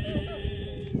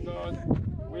Jesus,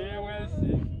 we will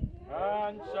sing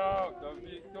and shout the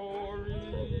victory.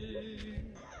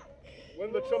 When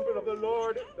the trumpet of the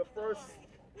Lord, the first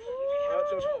at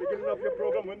the beginning of your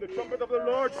program, when the trumpet of the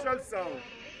Lord shall sound,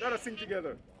 let us sing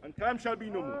together, and time shall be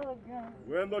no more.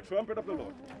 When the trumpet of the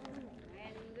Lord.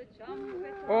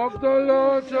 Of the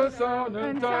Lord shall sound,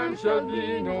 and time shall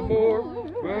be no more.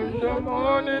 When the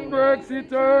morning breaks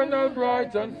eternal,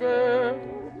 bright and fair,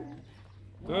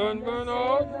 then when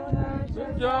all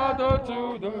will gather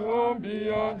to the home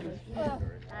beyond,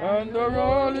 and the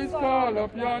roll is called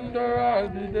up yonder, I'll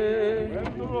be there.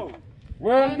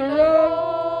 When the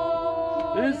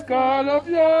roll is called up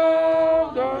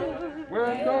yonder,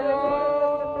 when the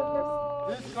roll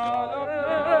is called up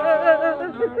yonder,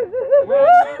 when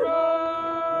the roll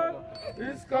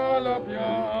is called up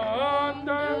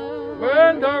yonder.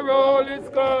 When the roll is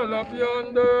called up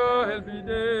yonder, I'll be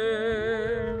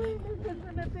there.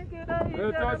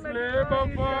 Let us labor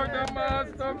for the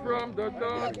master from the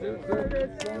dawn till the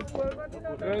sun.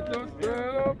 Let us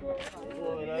stand up.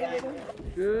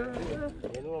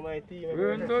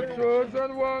 When the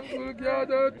chosen ones will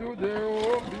gather to their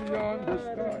home beyond the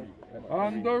sky,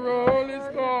 and the roll is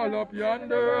called up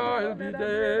yonder, I'll be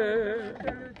there.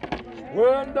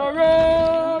 When the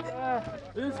roll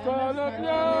is called up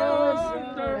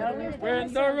yonder,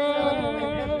 when the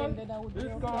roll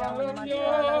is called up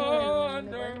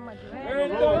yonder, when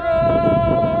the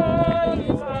roll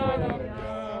is called up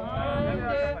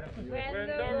yonder, when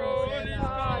the roll is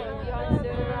called up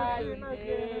yonder,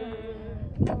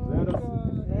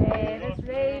 let us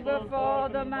labor for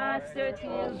the master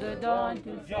till the dawn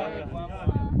to set.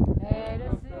 Let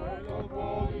us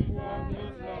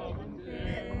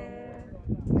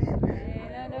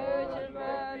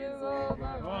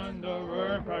on the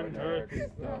work and earth is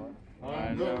done,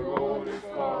 and the road is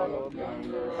called up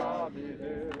yonder, I'll be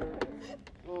there.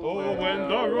 Oh, when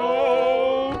the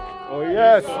road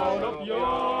is called up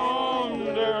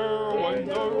yonder, when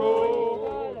the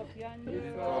road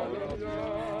is called up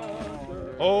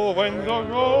yonder. Oh, when the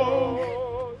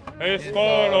road is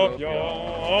called up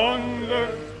yonder,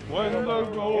 when the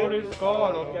road is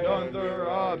called up yonder,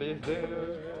 I'll be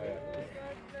there.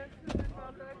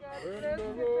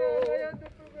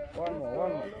 One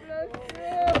more.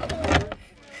 When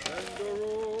the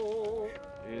road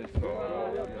is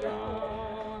called up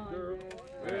yonder,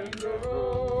 when the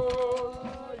road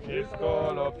is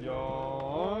called up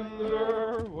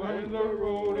yonder, when the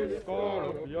road is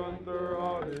called up yonder,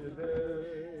 I'll be there.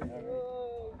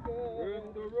 When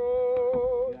the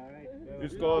road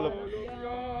is called up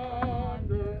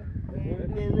yonder,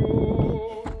 when the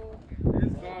road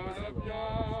is called up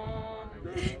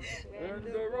yonder, when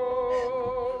the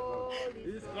road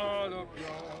is called up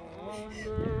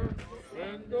yonder,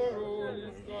 when the road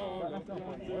is called up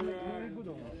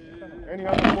yonder. Any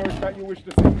other words that you wish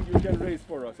to sing, you can raise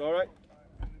for us, all right?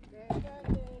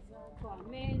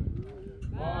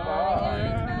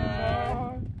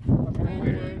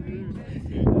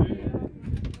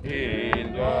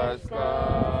 In the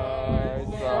sky,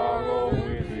 sorrow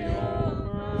will be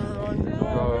over, and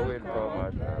joy will come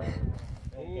at last.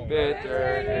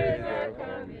 Better days are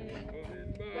coming,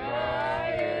 by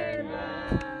and by.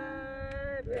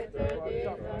 Better days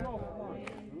are coming,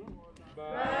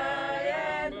 by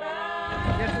and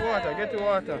by. Get to water, get to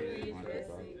water.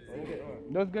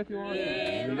 Just get your water.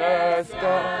 In the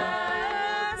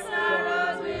sky,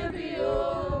 sorrows will be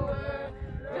over,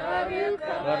 joy will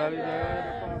come at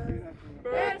last.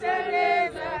 Better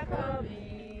days are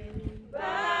coming,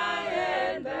 by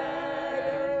and by.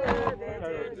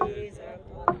 Better days are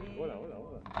coming,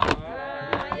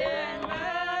 by and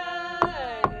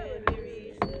by. When we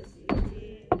reach the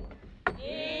city,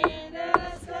 in the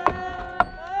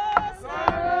sky,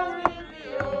 sorrows will be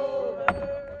over,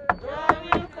 joy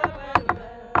will come at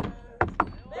last.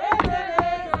 Better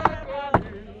days are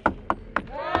coming,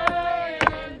 by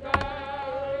and by.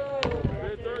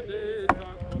 Better days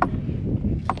are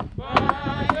coming,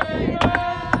 by and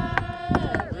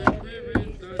by. When we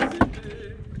reach the city,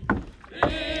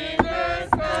 in the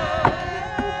sky,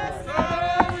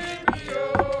 sorrow will be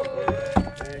over,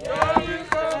 joy will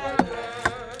come at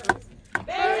last.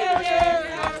 Better days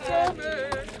are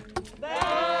coming,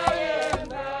 by and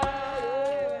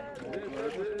by. Better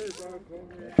days are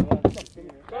coming,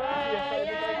 by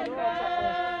and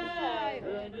by.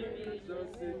 When we reach the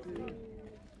city,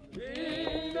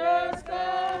 in the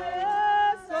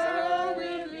sky, sorrow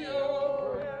will be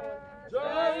over,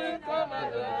 joy will come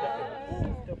at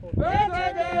last. Better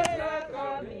days are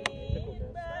coming,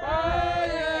 by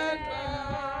and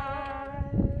by.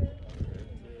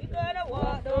 We gotta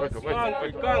walk those streets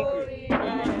of glory by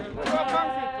and by.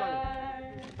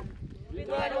 We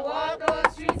gotta walk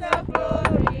those streets of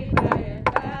glory by and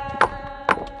by.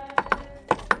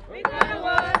 We gotta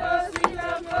walk those streets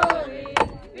of glory.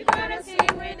 We gotta sing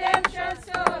redemption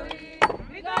story.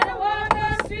 We gotta walk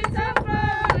those streets of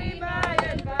glory by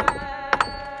and by.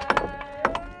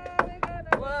 We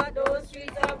gotta walk those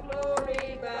streets of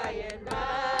glory by and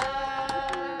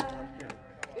by.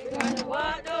 We gotta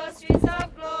walk those streets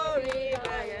of glory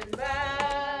by and by.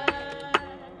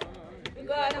 We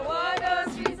gotta walk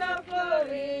those streets of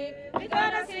glory. We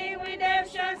gotta sing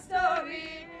redemption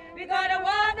story. We gotta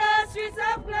walk those streets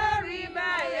of glory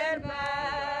by and by.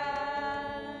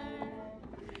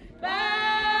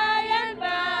 By and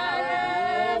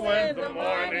by, when the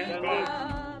morning comes,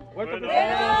 when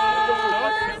all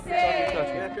the saints of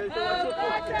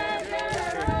God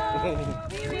We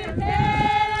will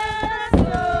tell the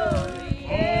story.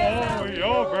 Oh, we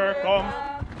overcome.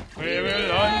 We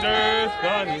will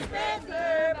understand it.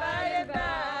 Better by and by.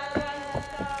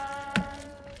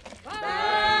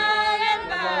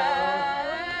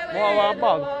 More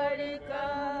bag.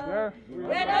 Yeah.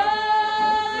 When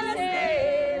all the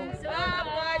saints of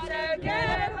God shall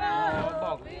get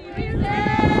home, we will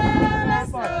tell a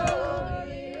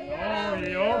story. Oh, we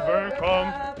overcome.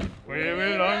 We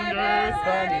will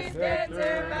understand it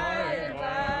better by and by.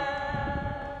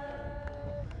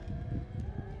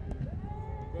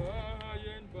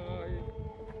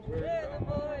 Where the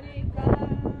morning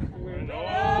comes, when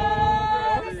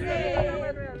all the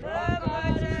saints of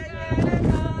God shall get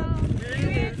home, we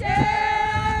will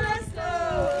tell a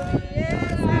story.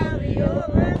 Yes, how we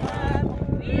overcome.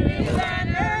 We will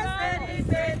understand it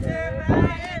better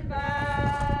by and by.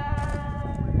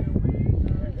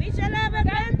 We shall have a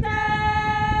grand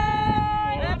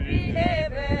time up in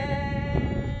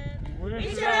heaven.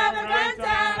 We shall have a grand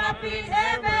time up in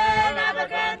heaven. Have a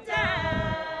grand time.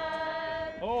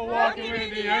 Oh, walking with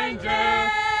the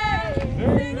angels.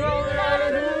 Sing glory,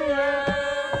 hallelujah.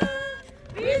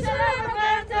 We shall have a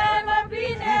grand time up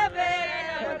in heaven.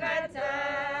 Have a grand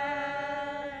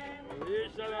time. We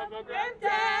shall have a Grand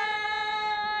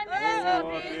time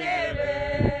up in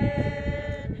heaven.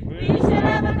 We shall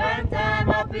have a grand time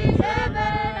up in heaven.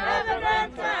 Have a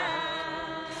grand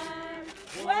time.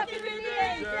 Walking with the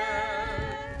angels.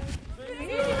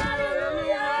 Singing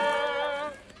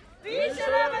hallelujah. We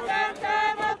shall have a grand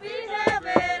time up in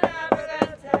heaven. Have a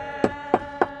grand time.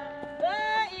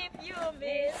 But if you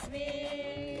miss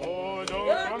me, oh,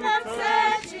 don't come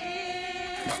searching.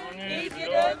 If you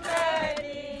don't find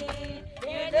me,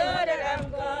 you know that I'm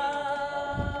gone.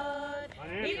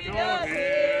 If you don't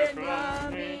hear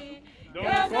from me,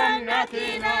 don't come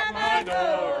knocking at my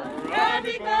door. I'll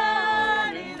be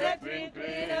gone in the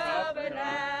twinkling of an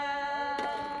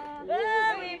eye.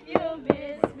 But if you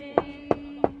miss me,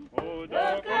 oh,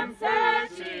 don't come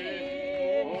searching.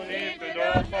 If you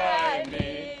don't find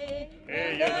me,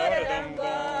 you know that I'm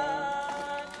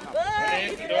gone. But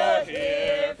if you don't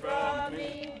hear from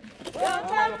me, don't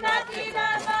come knocking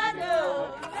at my door.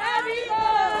 I'll be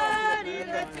gone in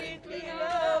the twinkling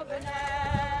of an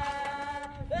eye.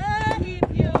 But if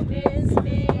you miss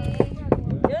me,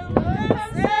 don't come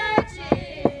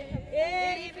searching.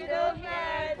 And if you don't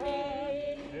find me,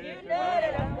 you know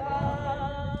that I'm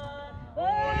gone.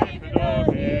 But if you don't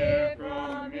hear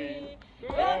from me,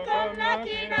 don't come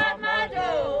knocking at my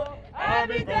door. I'll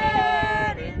be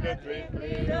gone in the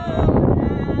twinkling of an eye.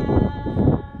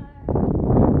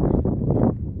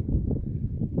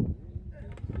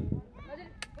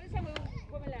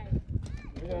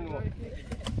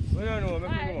 We don't know.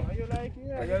 Are you like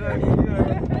it? Are you like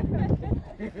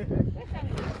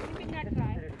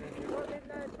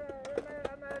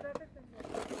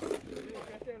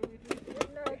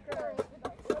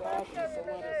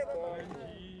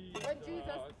When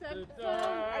Jesus said,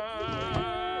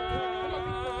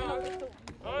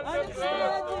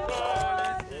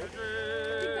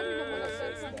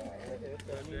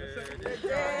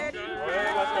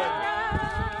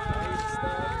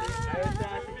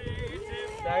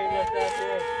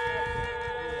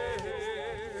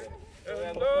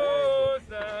 and those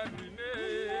that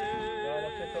remain,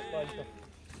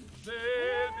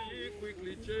 they'll be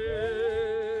quickly changed.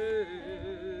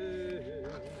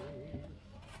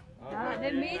 at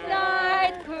the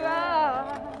midnight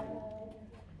cry,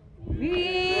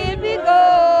 we'll be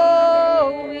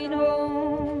going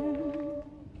home.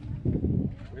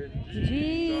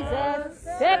 Jesus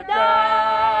stepped out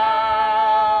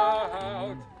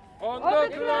on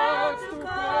of the clouds to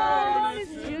call his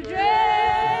children.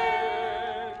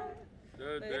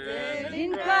 The dead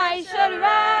in Christ shall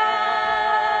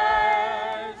rise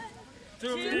to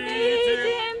meet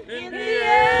him in the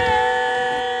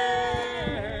air.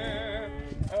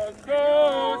 As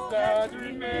those that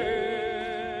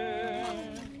remain,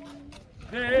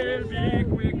 they'll be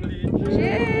quickly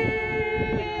changed.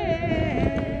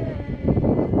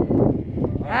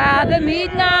 At the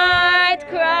midnight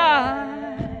cry,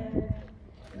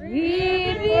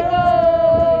 we'll be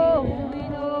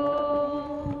going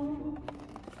home.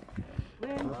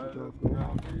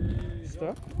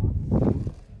 Stop.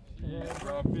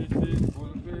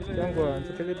 Don't go on,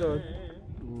 take it out.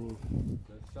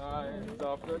 The signs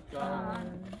of the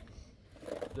time,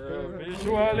 they're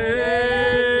visually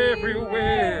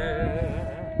everywhere.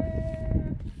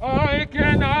 I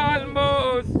can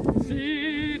almost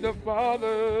see the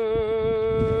Father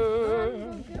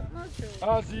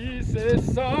as he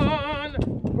says, son,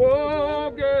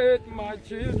 go get my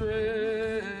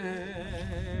children.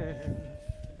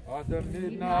 At the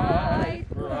midnight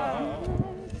cry,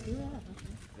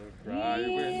 the cry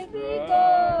whispers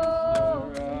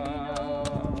around.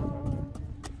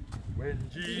 When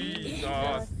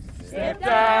Jesus stepped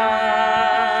out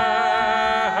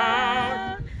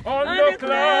on the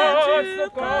clouds to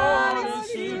call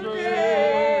his children,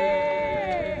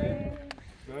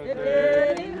 the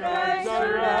burning lights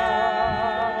around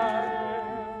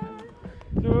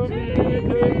to meet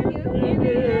him in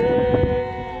the air.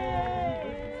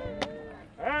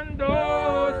 And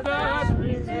those that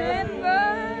remember.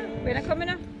 When I come in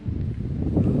now?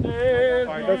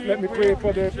 Alright, just let me pray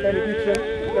for the benediction.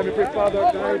 Let me pray, Father.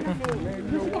 Come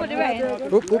on, the right.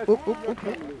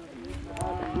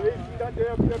 That day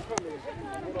of their coming,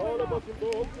 all of us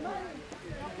involved.